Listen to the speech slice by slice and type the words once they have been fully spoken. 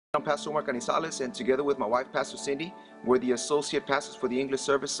I'm Pastor Canizales, and together with my wife, Pastor Cindy, we're the associate pastors for the English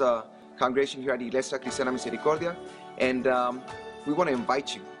service congregation here at Iglesia, Cristiana, Misericordia. And we want to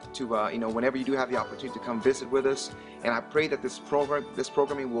invite you to, whenever you do have the opportunity to come visit with us. And I pray that this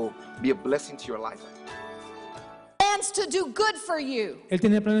programming will be a blessing to your life. Plans to do good for you. Él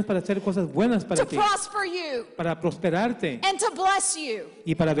tiene planes para hacer cosas buenas para ti, to prosper you, para prosperarte and to bless you.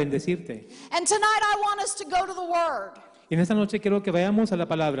 y para bendecirte. And tonight I want us to go to the Word. Y en esta noche quiero que vayamos a la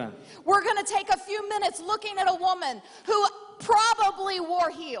palabra. We're going to take a few minutes looking at a woman who probably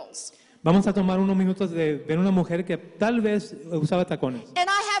wore heels. Vamos a tomar unos minutos de ver una mujer que tal vez usaba tacones. And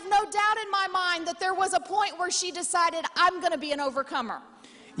I have no doubt in my mind that there was a point where she decided, I'm going to be an overcomer.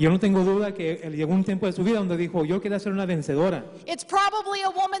 Y yo no tengo duda que llegó un tiempo de su vida donde dijo, yo quiero ser una vencedora. It's probably a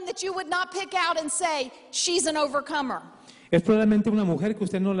woman that you would not pick out and say, she's an overcomer. Es probablemente una mujer que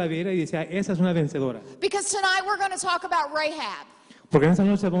usted no la viera y decía, esa es una vencedora. Because tonight we're going to talk about Rahab. Porque en esta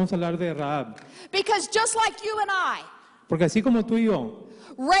noche vamos a hablar de Rahab. Because just like you and I, Porque así como tú y yo,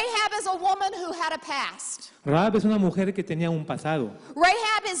 Rahab is a woman who had a past. Rahab es una mujer que tenía un pasado.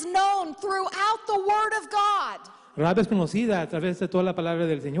 Rahab is known throughout the Word of God. Rahab es conocida a través de toda la palabra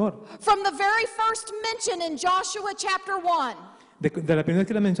del Señor. From the very first mention in Joshua chapter 1. De la primera vez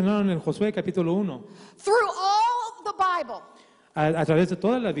que la mencionaron en Josué capítulo 1. Through all the Bible. A través de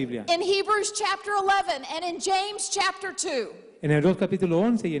toda la Biblia. In Hebrews chapter 11 and in James chapter 2. En Hebreos capítulo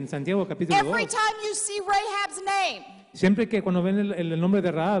 11 y en Santiago capítulo 2. Every time you see Rahab's name, siempre que cuando ven el nombre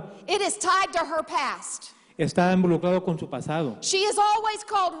de Rahab, it is tied to her past. está involucrado con su pasado. She is always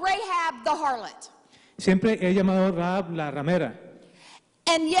called Rahab the harlot. Siempre he llamado Rahab la ramera.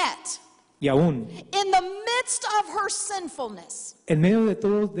 And yet, y aún, in the midst of her sinfulness, en medio de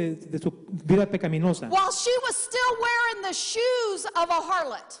todo de su vida pecaminosa, while she was still wearing the shoes of a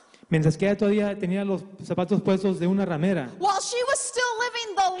harlot, mientras que ella todavía tenía los zapatos puestos de una ramera, while she was still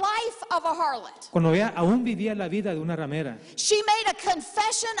living the life of a harlot, cuando ella aún vivía la vida de una ramera, she made a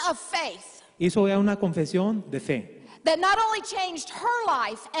confession of faith hizo ya una confesión de fe. that not only changed her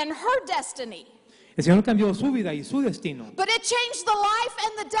life and her destiny, El Señor cambió su vida y su destino, but it changed the life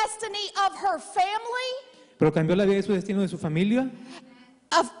and the destiny of her family, pero cambió la vida y su destino de su familia,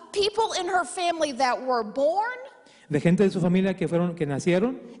 of people in her family that were born de gente de su familia que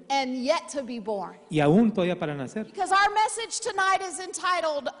nacieron and yet to be born. y aún todavía para nacer. Because our message tonight is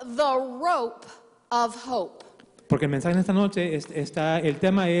entitled The Rope of Hope. Porque el mensaje en esta noche el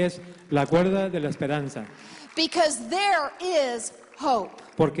tema es la cuerda de la esperanza. Because there is hope.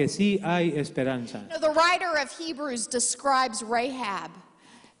 Porque sí hay esperanza. You know, the writer of Hebrews describes Rahab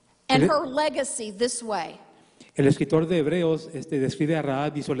and her legacy this way. El escritor de Hebreos describe a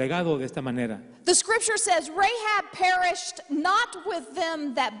Rahab y su legado de esta manera. The scripture says, Rahab perished not with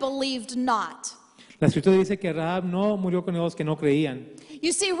them that believed not. La escritura dice que Rahab no murió con los que no creían.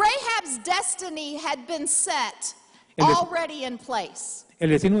 You see, Rahab's destiny had been set already in place. El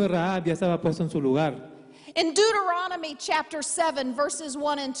destino de Rahab ya estaba puesto en su lugar. In Deuteronomy chapter 7, verses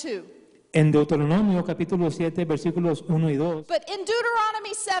 1 and 2. En Deuteronomio capítulo 7 versículos 1 y 2. But in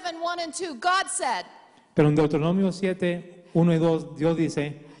Deuteronomy 7, 1 and 2, God said, Pero en Deuteronomio 7, 1 y 2, Dios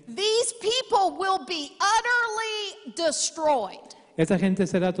dice, these people will be utterly destroyed. esta gente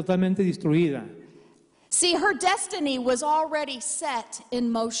será totalmente destruida. See, her destiny was already set in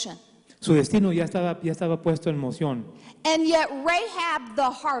motion. Su destino ya estaba puesto en moción. And yet Rahab the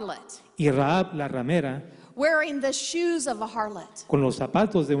harlot, Y Rahab, la ramera, wearing the shoes of a harlot, con los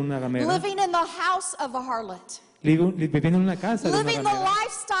zapatos de una ramera, living in the house of a harlot, viviendo en una casa de una living the ramera,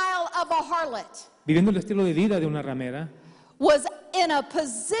 lifestyle of a harlot, viviendo el estilo de vida de una ramera, was in a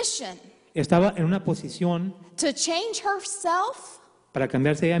position estaba en una posición to change herself, para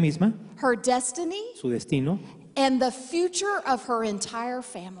cambiarse ella misma, her destiny, su destino, and the future of her entire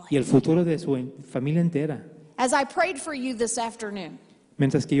family. y el futuro de su familia entera. As I prayed for you this afternoon,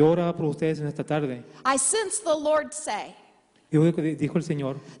 Mientras que yo oraba por ustedes en esta tarde, I sensed the Lord say, dijo el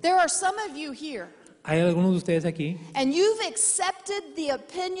Señor, there are some of you here, hay algunos de ustedes aquí and you've accepted the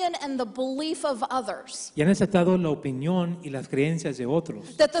opinion and the belief of others, y han aceptado la opinión y las creencias de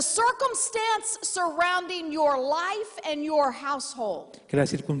otros, that the circumstance surrounding your life and your household que las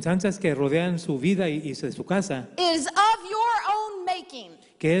circunstancias que rodean su vida y de su casa, is of your own making.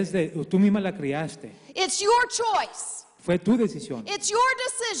 que es tú misma la criaste, It's your choice. fue tu decisión, It's your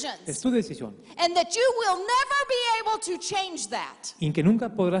decisions. es tu decisión, And that you will never be able to change that. y que nunca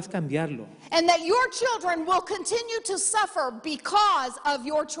podrás cambiarlo, And that your children will continue to suffer because of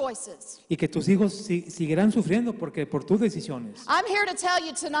your choices. y que tus hijos seguirán sufriendo por tus decisiones. I'm here to tell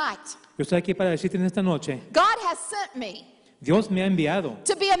you tonight, Yo estoy aquí para decirte en esta noche, God has sent me Dios me ha enviado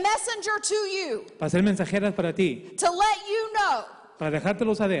to be a messenger to you, para ser mensajeras para ti, to let you know para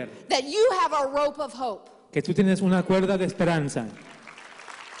dejártelo saber that you have a rope of hope. que tú tienes una cuerda de esperanza.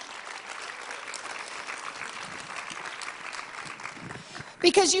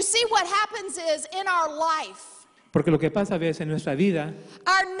 Because you see, what happens is in our life, Porque lo que pasa a veces en nuestra vida,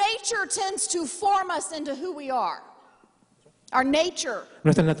 our nature tends to form us into who we are. Our nature.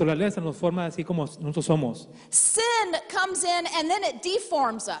 nuestra naturaleza nos forma así como nosotros somos. Sin comes in and then it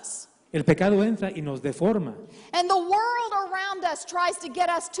deforms us. El pecado entra y nos deforma. And the world around us tries to get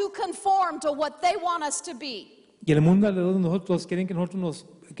us to conform to what they want us to be. Y el mundo alrededor de nosotros quieren que nosotros nos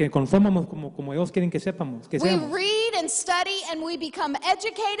conformamos como ellos quieren que sepamos, que We seamos. read and study and we become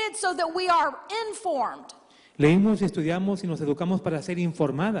educated so that we are informed. Leímos y estudiamos y nos educamos para ser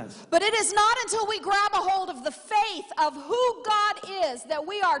informadas. But it is not until we grab a hold of the faith of who God is that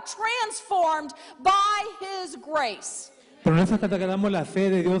we are transformed by His grace. Pero no es hasta que agarramos la fe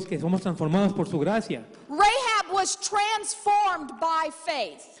de Dios que somos transformados por su gracia. Rahab was transformed by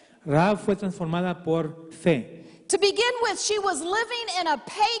faith. Rahab fue transformada por fe. To begin with, she was living in a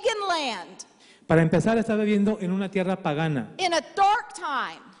pagan land, Para empezar, estaba viviendo en una tierra pagana, in a dark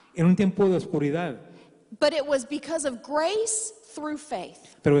time, en un tiempo de oscuridad. but it was because of grace through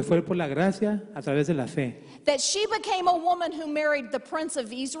faith Pero fue por la gracia a través de la fe. that she became a woman who married the prince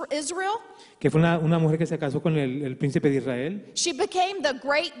of Israel. Que fue una mujer que se casó con el príncipe de Israel. She became the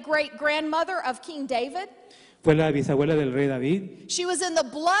great-great-grandmother of King David. Fue la bisabuela del rey David. She was in the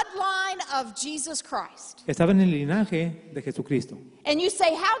bloodline of Jesus Christ. Estaba en el linaje de Jesucristo. And you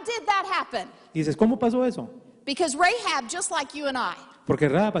say, how did that happen? Y dices, ¿cómo pasó eso? Because Rahab, just like you and I, Porque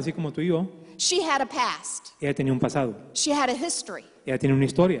Rahab, así como tú y yo, she had a past. ella tenía un pasado. She had a history. Ella tiene una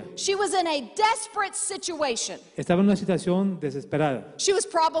historia. She was in a desperate situation. Estaba en una situación desesperada. She was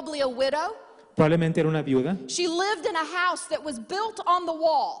probably a widow. Probablemente era una viuda. She lived in a house that was built on the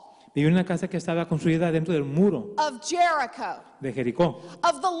wall Vivía en una casa que estaba construida dentro del muro of Jericho, de Jericó.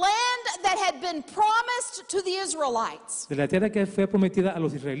 of the land that had been promised to the Israelites. De la tierra que fue prometida a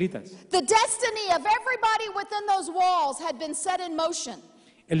los israelitas. The destiny of everybody within those walls had been set in motion.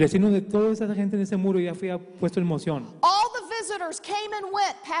 El destino de toda esa gente en ese muro ya fue puesto en moción. All the visitors came and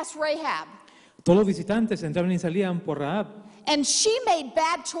went past Rahab, Todos los visitantes entraban y salían por Rahab. and she made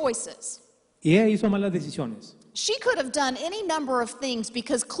bad choices. Y ella hizo malas decisiones. She could have done any number of things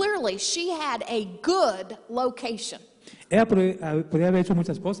because clearly she had a good location. Ella podía haber hecho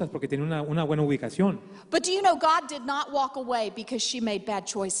muchas cosas porque tenía una buena ubicación. But do you know God did not walk away because she made bad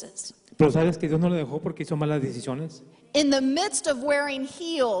choices? Pero ¿sabes que Dios no lo dejó porque hizo malas decisiones? In the midst of wearing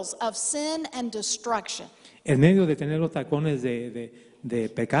heels of sin and destruction, En medio de tener los tacones de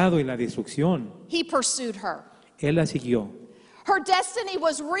pecado y la destrucción, He pursued her. Él la siguió. Her destiny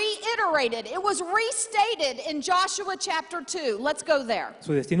was reiterated. It was restated in Joshua chapter 2. Let's go there.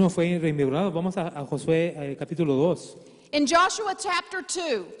 Su destino fue reinvigorado. Vamos a Josué capítulo 2. In Joshua chapter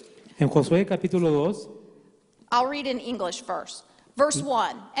 2, En Josué capítulo 2, I'll read in English first. Verse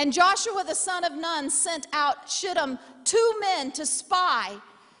 1. And Joshua the son of Nun sent out Shittim 2 men to spy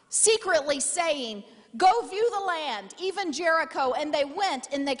secretly, saying, Go view the land, even Jericho. And they went,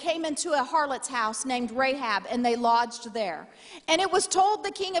 and they came into a harlot's house named Rahab, and they lodged there. And it was told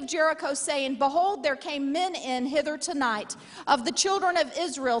the king of Jericho, saying, Behold, there came men in hither tonight of the children of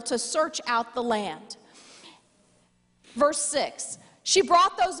Israel to search out the land. Verse 6. She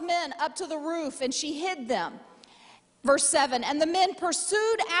brought those men up to the roof, and she hid them. Verse 7, and the men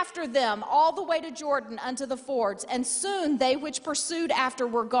pursued after them all the way to Jordan unto the fords, and soon they which pursued after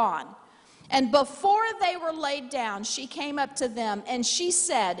were gone. And before they were laid down, she came up to them, and she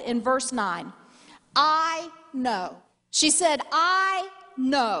said in verse 9, I know. She said, I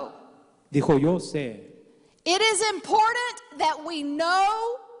know. dijo, yo sé. It is important that we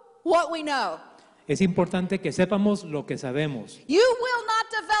know what we know. Es importante que sepamos lo que sabemos. You will not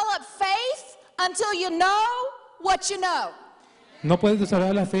develop faith until you know what you know. No puedes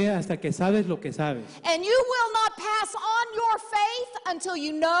desarrollar la fe hasta que sabes lo que sabes. And you will not pass on your faith until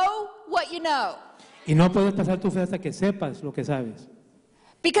you know what you know. Y no puedes pasar tu fe hasta que sepas lo que sabes.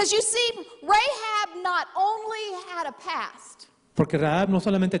 Because you see, Rahab not only had a past, Porque Rahab no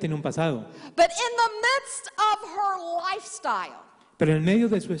solamente tiene un pasado, but in the midst of her lifestyle, pero en medio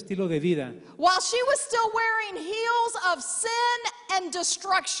de su estilo de vida, while she was still wearing heels of sin and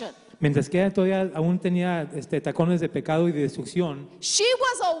destruction, mientras que ella todavía aún tenía tacones de pecado y de destrucción, she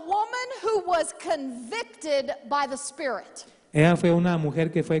was a woman who was convicted by the Spirit. ella fue una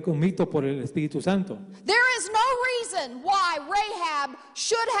mujer que fue convicto por el Espíritu Santo. There is no reason why Rahab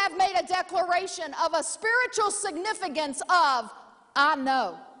should have made a declaration of a spiritual significance of, I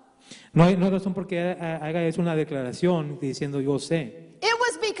know. No hay razón por qué haga eso una declaración diciendo yo sé. It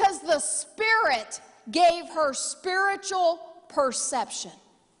was because the Spirit gave her spiritual perception.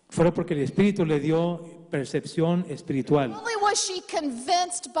 Fue porque el Espíritu le dio percepción espiritual. Not only was she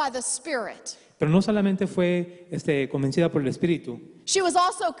convinced by the Spirit, Pero no solamente fue convencida por el Espíritu, she was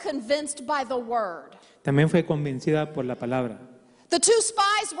also convinced by the Word. también fue convencida por la palabra. The two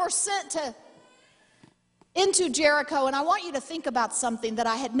spies were sent into Jericho, and I want you to think about something that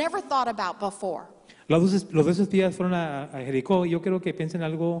I had never thought about before. Los dos espías fueron a Jericó y yo creo que piensen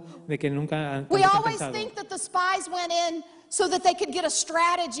algo de que nunca We han always pensado. think that the spies went in so that they could get a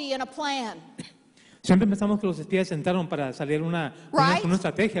strategy and a plan. Siempre pensamos que los espías entraron para salir Right? con una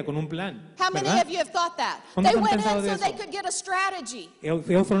estrategia, con un plan. How many ¿Verdad? of you have thought that? ¿Cuántos They han went in pensado de so eso? they could get a strategy.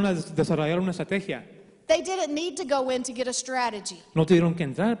 Ellos fueron a desarrollar una estrategia. They didn't need to go in to get a strategy. No tuvieron que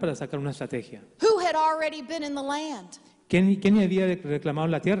entrar para sacar una estrategia. Who had already been in the land? ¿Quién había reclamado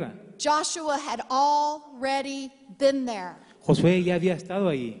la tierra? Joshua had already been there. Josué ya había estado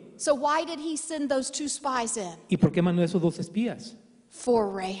ahí. So why did he send those two spies in? ¿Y por qué mandó esos dos espías? For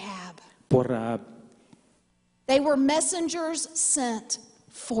Rahab. Por Rahab. They were messengers sent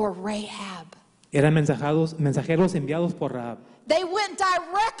for Rahab. Eran mensajeros enviados por Rahab. They went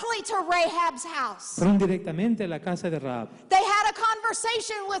directly to Rahab's house. Fueron directamente a la casa de Rahab. They had a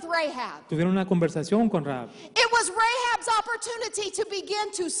conversation with Rahab. Tuvieron una conversación con Rahab. It was Rahab's opportunity to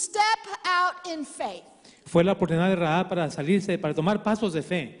begin to step out in faith. Fue la oportunidad de Rahab para salirse, para tomar pasos de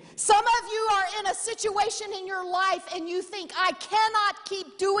fe. Some of you are in a situation in your life and you think, I cannot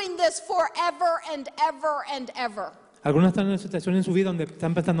keep doing this forever and ever and ever. Algunos están en una situación en su vida donde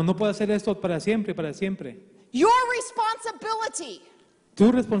están pensando, no puedo hacer esto para siempre, para siempre. Your responsibility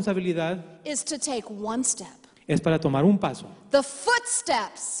Tu responsabilidad is to take one step. es para tomar un paso. The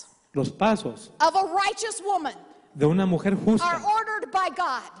footsteps Los pasos of a righteous woman de una mujer are justa ordered by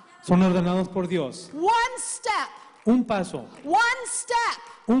God. son ordenados por Dios. One step, Un paso, one step.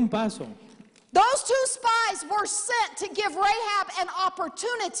 un paso. Those two spies were sent to give Rahab an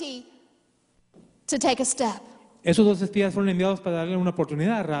opportunity to take a step. Esos dos espías fueron enviados para darle una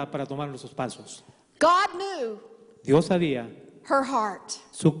oportunidad a Rahab para tomar esos pasos. God knew Dios sabía, her heart.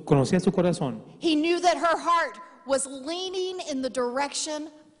 conocía su corazón. He knew that her heart was leaning in the direction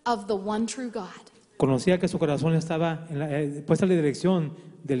of the one true God. Conocía que su corazón estaba puesta en la dirección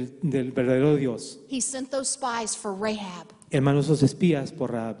del verdadero Dios. He sent those spies for Rahab. Hermanos, esos espías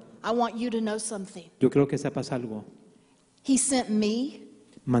por Rahab. I want you to know something. Yo creo que sepas algo. He sent me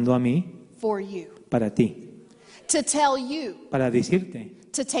Mandó a mí for you, para ti, to tell you para decirte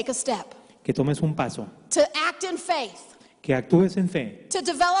to take a step, que tomes un paso, to act in faith, que actúes en fe, to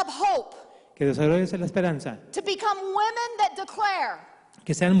develop hope, que desarrolles la esperanza, to become women that declare,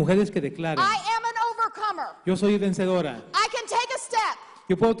 que sean mujeres que declaren, I am an overcomer. yo soy vencedora, I can take a step.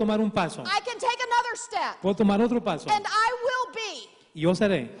 yo puedo tomar un paso, I can take another step. puedo tomar otro paso, And I will be y yo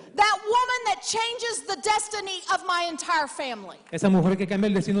seré that woman that changes the destiny of my entire family. esa mujer que cambia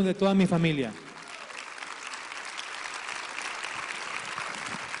el destino de toda mi familia.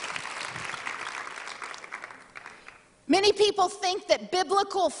 Many people think that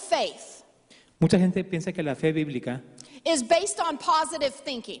biblical faith Mucha gente piensa que la fe bíblica is based on positive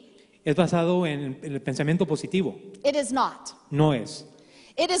thinking. es basado en el pensamiento positivo. It is not. No es.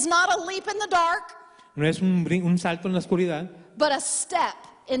 It is not a leap in the dark, No es un salto en la oscuridad, but a step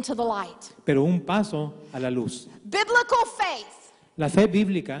into the light. pero un paso a la luz. Biblical faith La fe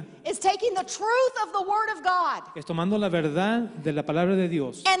bíblica is taking the truth of the Word of God es tomando la verdad de la palabra de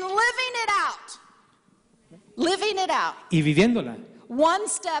Dios and living it out. Living it out. y viviéndola, One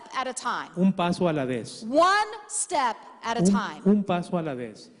step at a time. un paso a la vez. One step at a time. Un paso a la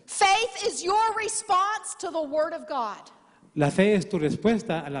vez. Faith is your response to the Word of God. La fe es tu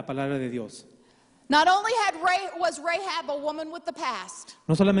respuesta a la palabra de Dios. Not only was Rahab a woman with the past,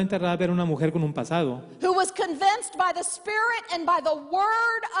 No solamente Rahab era una mujer con un pasado, who was convinced by the Spirit and by the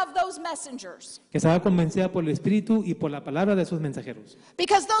word of those messengers. que estaba convencida por el Espíritu y por la palabra de esos mensajeros.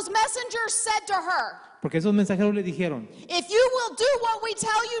 Because those messengers said to her, Porque esos mensajeros le dijeron, if you will do what we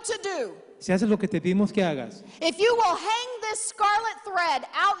tell you to do, si haces lo que te pedimos que hagas, if you will hang this scarlet thread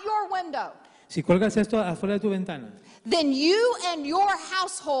out your window, si cuelgas esto afuera de tu ventana, then you and your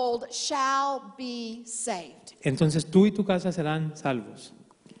household shall be saved. entonces tú y tu casa serán salvos.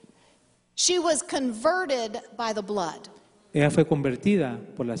 She was converted by the blood. Ella fue convertida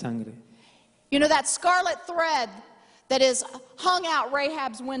por la sangre. You know that scarlet thread that is hung out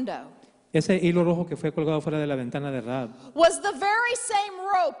Rahab's window Ese hilo rojo que fue colgado fuera de la ventana de Rahab was the very same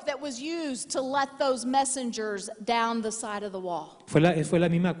rope that was used to let those messengers down the side of the wall. fue la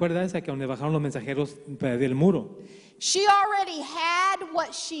misma cuerda esa que donde bajaron los mensajeros del muro. She already had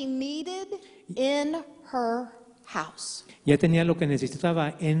what she needed in her house. Ya tenía lo que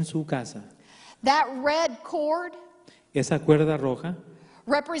necesitaba en su casa. That red cord Esa cuerda roja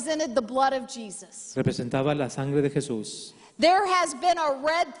represented the blood of Jesus. representaba la sangre de Jesús. There has been a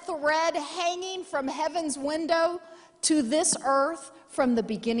red thread hanging from heaven's window to this earth from the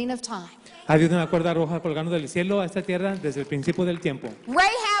beginning of time. Ha habido una cuerda roja colgando del cielo a esta tierra desde el principio del tiempo.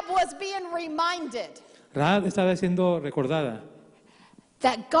 Rahab was being reminded Rahab estaba siendo recordada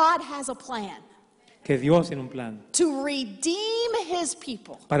that God has a plan que Dios tiene un plan to redeem his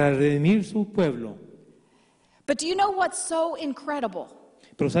people. para redimir su pueblo. But do you know what's so incredible?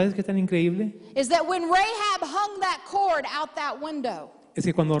 Pero ¿sabes qué tan increíble? Is that when Rahab hung that cord out that window, Es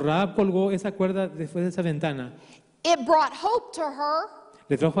que cuando Rahab colgó esa cuerda después de esa ventana, it brought hope to her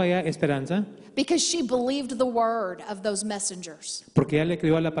le trajo a ella esperanza because she believed the word of those messengers. porque ella le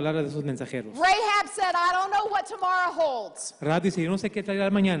creyó a la palabra de esos mensajeros. Rahab said, I don't know what tomorrow holds, Rahab dice, yo no sé qué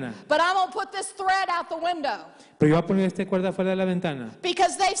traerá mañana, but I'm going to put this thread out the window pero yo voy a poner esta cuerda fuera de la ventana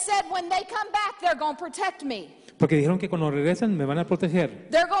because they said when they come back, they're going to protect me. porque dijeron que cuando regresan me van a proteger,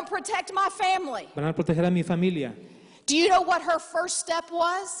 They're going to protect my family. van a proteger a mi familia. Do you know what her first step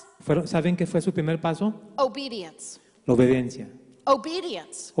was? ¿Saben qué fue su primer paso? Obedience. La obediencia.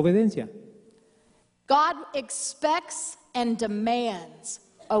 Obedience. Obediencia. God expects and demands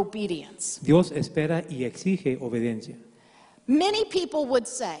obedience. Dios espera y exige obediencia. Many people would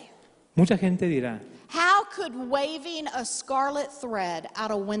say, Mucha gente dirá, how could waving a scarlet thread out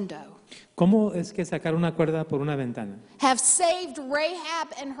a window ¿cómo es que sacar una cuerda por una ventana have saved Rahab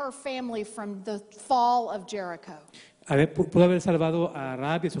and her family from the fall of Jericho? pudo haber salvado a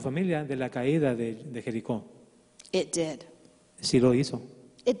Rahab y a su familia de la caída de Jericó? It did. Sí lo hizo,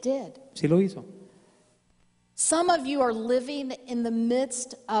 It did. sí lo hizo. Some of you are living in the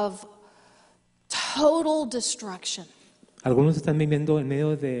midst of total destruction. Algunos están viviendo en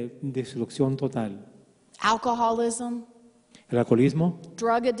medio de destrucción total. Alcoholism, El alcoholismo,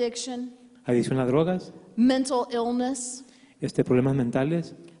 drug addiction, adicción a drogas, mental illness, problemas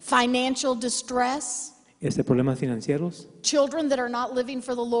mentales, financial distress, problemas financieros, children that are not living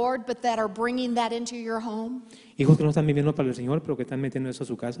for the Lord but that are bringing that into your home. hijos que no están viviendo para el Señor, pero que están metiendo eso a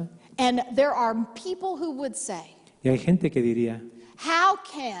su casa. And there are people who would say, Y hay gente que diría, how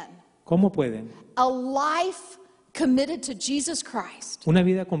can ¿cómo pueden a life committed to Jesus Christ, una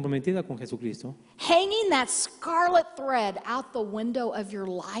vida comprometida con Jesucristo, hanging that scarlet thread out the window of your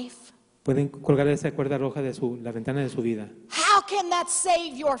life, pueden colgar esa cuerda roja de la ventana de su vida? how can that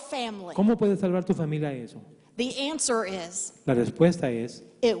save your family? ¿Cómo puede salvar tu familia eso? The answer is, La respuesta es,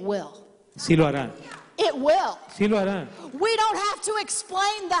 it will. sí lo hará, It will. sí lo hará. We don't have to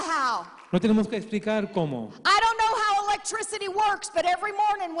explain the how. No tenemos que explicar cómo. I don't know how electricity works, but every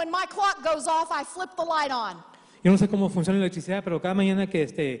morning when my clock goes off, I flip the light on. Yo no sé cómo funciona la electricidad, pero cada mañana que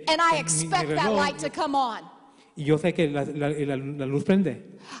And I mi expect that reloj, light to come on. y yo sé que la luz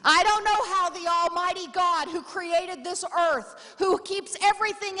prende. I don't know how the Almighty God who created this earth, who keeps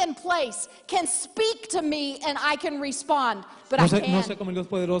everything in place, can speak to me and I can respond, but No I sé can. cómo el Dios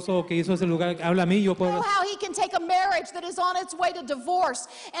poderoso que hizo ese lugar habla a mí, yo I don't know puedo. how he can take a marriage that is on its way to divorce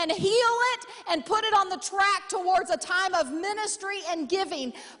and heal it and put it on the track towards a time of ministry and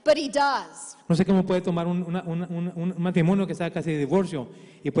giving, but he does. No sé cómo puede tomar un matrimonio que está casi de divorcio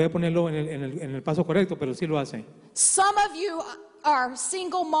y puede ponerlo en el paso correcto, pero sí lo hace. Some of you are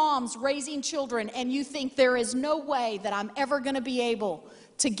single moms raising children and you think there is no way that I'm ever going to be able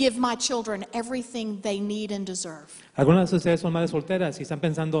to give my children everything they need and deserve. Algunas de ustedes son madres solteras y están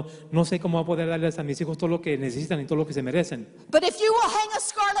pensando, no sé cómo voy a poder darles a mis hijos todo lo que necesitan y todo lo que se merecen. But if you will hang a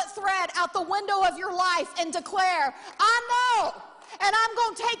scarlet thread out the window of your life and declare, I know, and I'm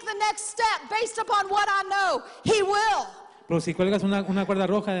going to take the next step based upon what I know, he will. Pero si cuelgas una cuerda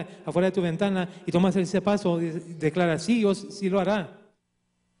roja afuera de tu ventana y tomas ese paso, declaras, sí, Dios sí lo hará.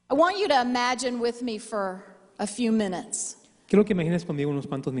 I want you to imagine with me for a few minutes Quiero que imagines conmigo unos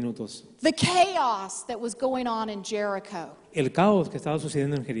cuantos minutos the chaos that was going on in Jericho el caos que estaba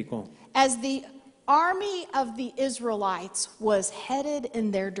sucediendo en Jericó. as the army of the Israelites was headed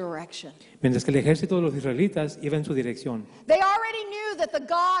in their direction. Mientras que el ejército de los israelitas iba en su dirección. They already knew that the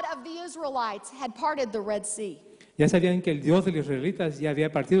God of the Israelites had parted the Red Sea. Ya sabían que el Dios de los israelitas ya había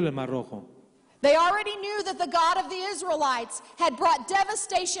partido el Mar Rojo. They already knew that the God of the Israelites had brought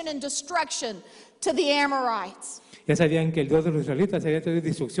devastation and destruction to the Amorites. Ya sabían que el Dios de los israelitas había traído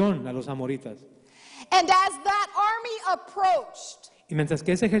destrucción a los amoritas. And as that army approached, Y mientras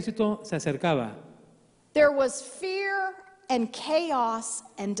que ese ejército se acercaba, there was fear and chaos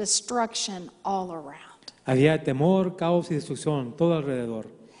and destruction all around. había temor, caos y destrucción todo alrededor.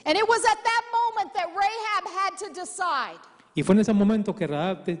 And it was at that moment that Rahab had to decide, Y fue en ese momento que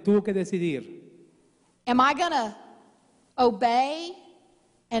Rahab tuvo que decidir, am I going to obey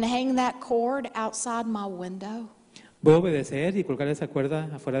and hang that cord outside my window? ¿Puedo obedecer y colgar esa cuerda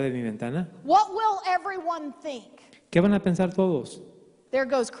afuera de mi ventana? What will everyone think? ¿Qué van a pensar todos? There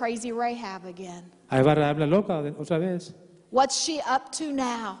goes crazy Rahab again. Ahí va Rahab la loca otra vez. What's she up to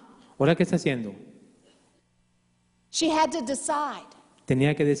now? ¿Ahora qué está haciendo? She had to decide.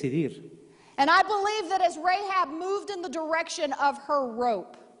 Tenía que decidir. And I believe that as Rahab moved in the direction of her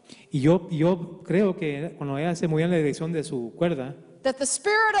rope, Y yo creo que cuando ella se movía en la dirección de su cuerda, that the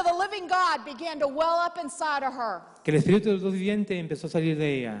Spirit of the living God began to well up inside of her. que el espíritu del Dios viviente empezó a salir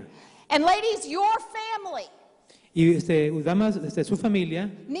de ella. And ladies, your family Y damas, su familia,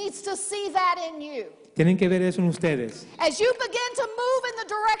 needs to see that in you. tienen que ver eso en ustedes. As you begin to move in the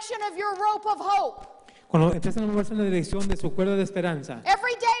direction of your rope of hope, Cuando empiezan a moverse en la dirección de su cuerda de esperanza,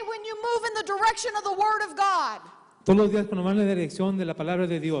 every day when you move in the direction of the Word of God, todos los días cuando van en la dirección de la palabra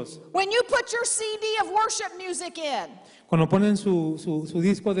de Dios, when you put your CD of worship music in, cuando ponen su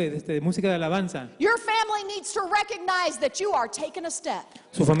disco de música de alabanza, your family needs to recognize that you are taking a step.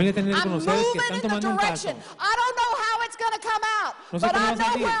 su familia tiene que I'm conocer que moving están in the tomando un paso. direction. I don't know how it's going to come out, No sé but cómo I va a know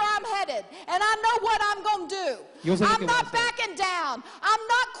salir. where I'm headed, and I know what I'm going to do. Yo sé lo I'm que voy a not hacer. backing down. I'm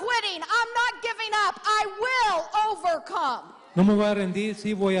not quitting. I'm not giving up. I will overcome. No me voy a rendir,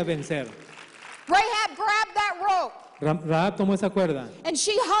 sí voy a vencer. Rahab grabbed that rope, Rahab tomó esa cuerda and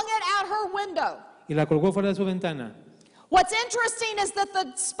she hung it out her window. y la colgó fuera de su ventana. What's interesting is that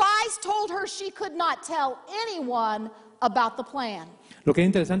the spies told her she could not tell anyone about the plan. Lo que es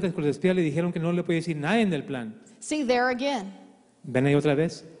interesante es que los espías le dijeron que no le podía decir nada en el plan. See, there again, Ven ahí otra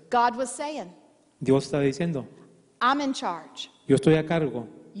vez. God was saying, Dios está diciendo, I'm in charge. yo estoy a cargo,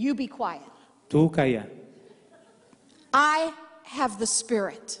 You be quiet. tú calla. I have the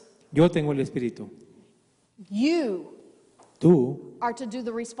Spirit. Yo tengo el espíritu. You Tú are to do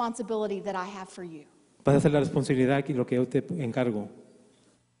the responsibility that I have for you. vas a hacer la responsabilidad y lo que yo te encargo.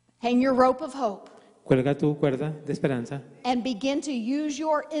 Hang your rope of hope Cuelga tu cuerda de esperanza and begin to use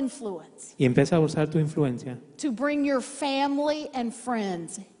your influence y empieza a usar tu influencia to bring your family and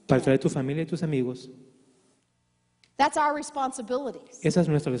friends. para traer tu familia y tus amigos. That's our responsibilities. Esa es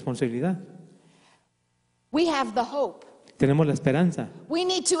nuestra responsabilidad. We have the hope. Tenemos la esperanza. We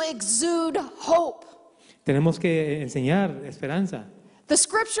need to exude hope. Tenemos que enseñar esperanza. The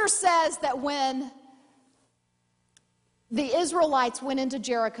scripture says that when the Israelites went into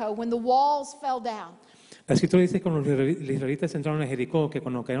Jericho, when the walls fell down, La escritura dice que cuando los israelitas entraron a Jericó, que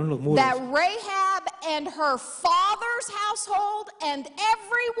cuando cayeron los muros, that Rahab and her father's household and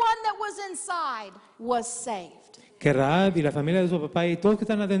everyone that was inside was saved. que Rahab y la familia de su papá y todos que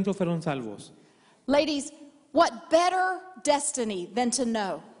están adentro fueron salvos. Ladies, what better destiny than to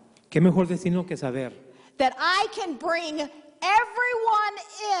know Qué mejor destino que saber that I can bring everyone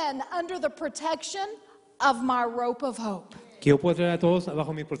in under the protection of my rope of hope. que yo puedo traer a todos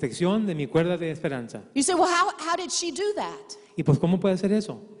bajo mi protección de mi cuerda de esperanza. You say, well, how did she do that? Y pues, ¿cómo puede hacer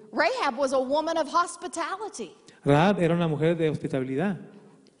eso? Rahab was a woman of hospitality. Rahab era una mujer de hospitalidad.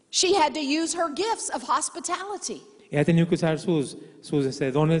 She had to use her gifts of hospitality. Ella tenía que usar sus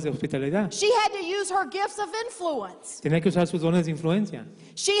dones de hospitalidad. She had to use her gifts of influence. Tenía que usar sus dones de influencia.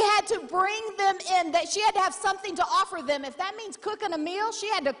 She had to bring them in, that she had to have something to offer them. If that means cooking a meal, she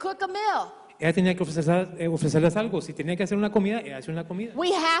had to cook a meal. Ella tenía que ofrecerles algo. Si tenía que hacer una comida, ella hacía una comida.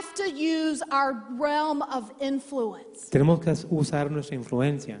 We have to use our realm of influence. Tenemos que usar nuestra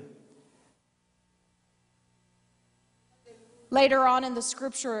influencia. Later on in the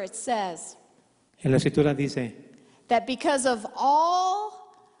scripture it says En la escritura dice that because of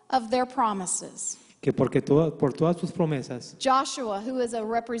all of their promises, que por todas sus promesas, Joshua, who is a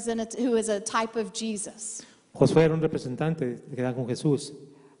representative, who is a type of Jesus, Josué era un representante que era con Jesús.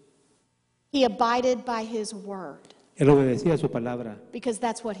 he abided by his word Él obedecía a su palabra, because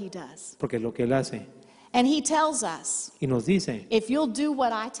that's what he does. porque es lo que él hace. And he tells us, Y nos dice, if you'll do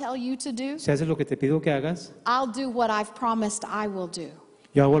what I tell you to do, si haces lo que te pido que hagas, I'll do what I've promised I will do.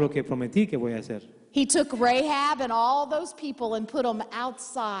 yo hago lo que prometí que voy a hacer. He took Rahab and all those people and put them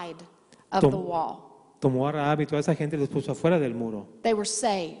outside of the wall. Tomó a Rahab y toda esa gente y los puso afuera del muro. They were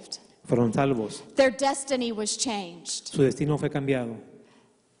saved. Fueron salvos. Their destiny was changed. Su destino fue cambiado.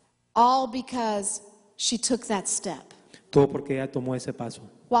 All because she took that step. Todo porque ella tomó ese paso.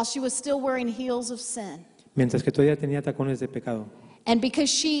 While she was still wearing heels of sin. Mientras que todavía tenía tacones de pecado. And because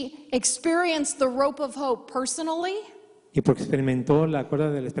she experienced the rope of hope personally Y porque experimentó la cuerda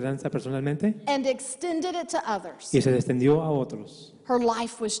de la esperanza personalmente and extended it to others, y se le extendió a otros. her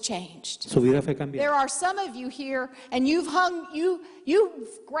life was changed. Su vida fue There cambiada. are some of you here and you've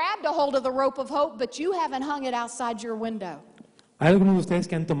grabbed a hold of the rope of hope, but you haven't hung it outside your window. Hay algunos de ustedes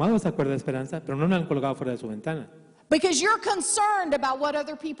que han tomado esa cuerda de esperanza, pero no la han colgado fuera de su ventana. Because you're concerned about what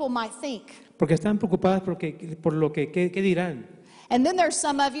other people might think. Porque están preocupadas por lo que qué dirán. And then there's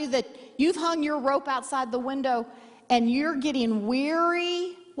some of you that you've hung your rope outside the window and you're getting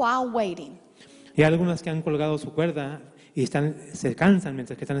weary while waiting. Y hay algunas que han colgado su cuerda y se cansan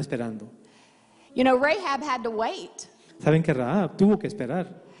mientras que están esperando. You know, Rahab had to wait. Saben que Rahab tuvo que esperar.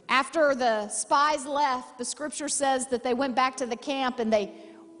 After the spies left, the scripture says that they went back to the camp and they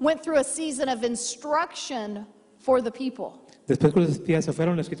went through a season of instruction for the people. Después que los espías se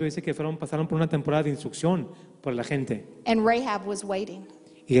fueron, la escritura dice que pasaron por una temporada de instrucción por la gente. And Rahab was waiting.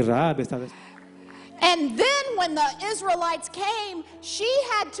 Y Rahab estaba And then when the Israelites came, she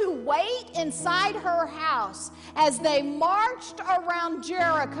had to wait inside her house as they marched around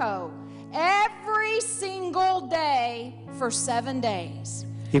Jericho every single day for 7 days.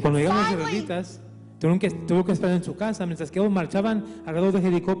 Y cuando llegaron los Finally, israelitas, tuvo que esperar en su casa mientras que ellos marchaban alrededor de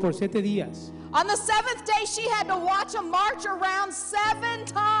Jericó por 7 días. on the 7th day, she had to watch them march around 7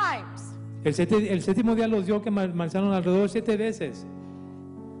 times. El séptimo día los dio que marcharon alrededor 7 veces.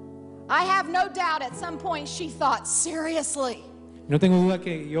 I have no doubt at some point she thought, seriously. No tengo duda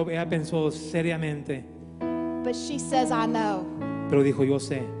que ella pensó seriamente, But she says, I know, pero dijo, yo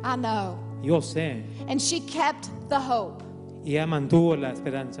sé. And she kept the hope. Y ella mantuvo la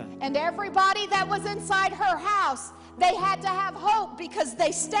esperanza. And everybody that was inside her house, they had to have hope because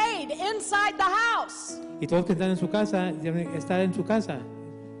they stayed inside the house. Y todos que están en su casa, deben estar en su casa.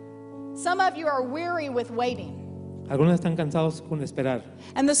 Some of you are weary with waiting. Algunos están cansados con esperar.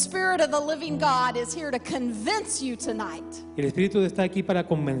 And the Spirit of the living God is here to convince you tonight Y el Espíritu está aquí para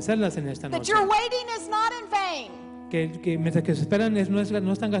convencerlas en esta that noche. your waiting is not in vain, Que mientras que se esperan no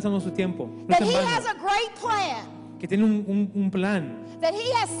están gastando su tiempo. No that es en He vano. has a great plan, Que tiene un plan. that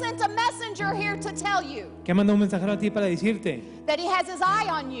He has sent a messenger here to tell you, Que ha mandado un mensajero a ti para decirte that He has His eye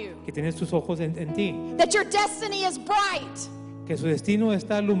on you, que tienes tus ojos en ti. that your destiny is bright, Que su destino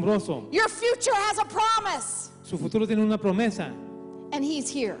está alumbroso. your future has a promise, Su futuro tiene una promesa. and He's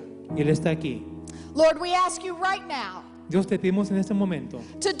here. Y Él está aquí. Lord, we ask you right now Dios, te pedimos en este momento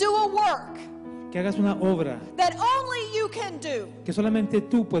to do a work que hagas una obra that only you can do. que solamente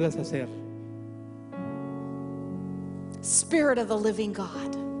tú puedas hacer. Spirit of the living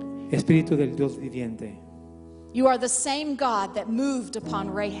God, Espíritu del Dios viviente. you are the same God that moved upon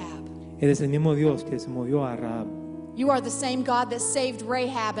Rahab. Eres el mismo Dios que se movió a Rahab. You are the same God that saved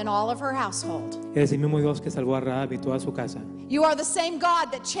Rahab and all of her household. Eres el mismo Dios que salvó a Rahab y toda su casa. You are the same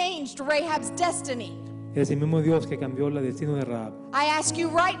God that changed Rahab's destiny. Eres el mismo Dios que cambió el destino de Rahab. I ask you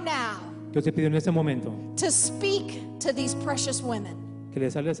right now Yo te pido en este momento to speak to these precious women. que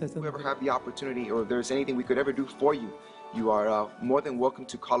les hables a estas If we ever have the opportunity or if there's anything we could ever do for you, you are more than welcome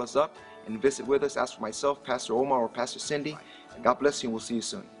to call us up and visit with us. Ask for myself, Pastor Omar, or Pastor Cindy. God bless you, and we'll see you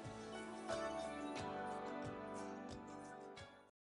soon.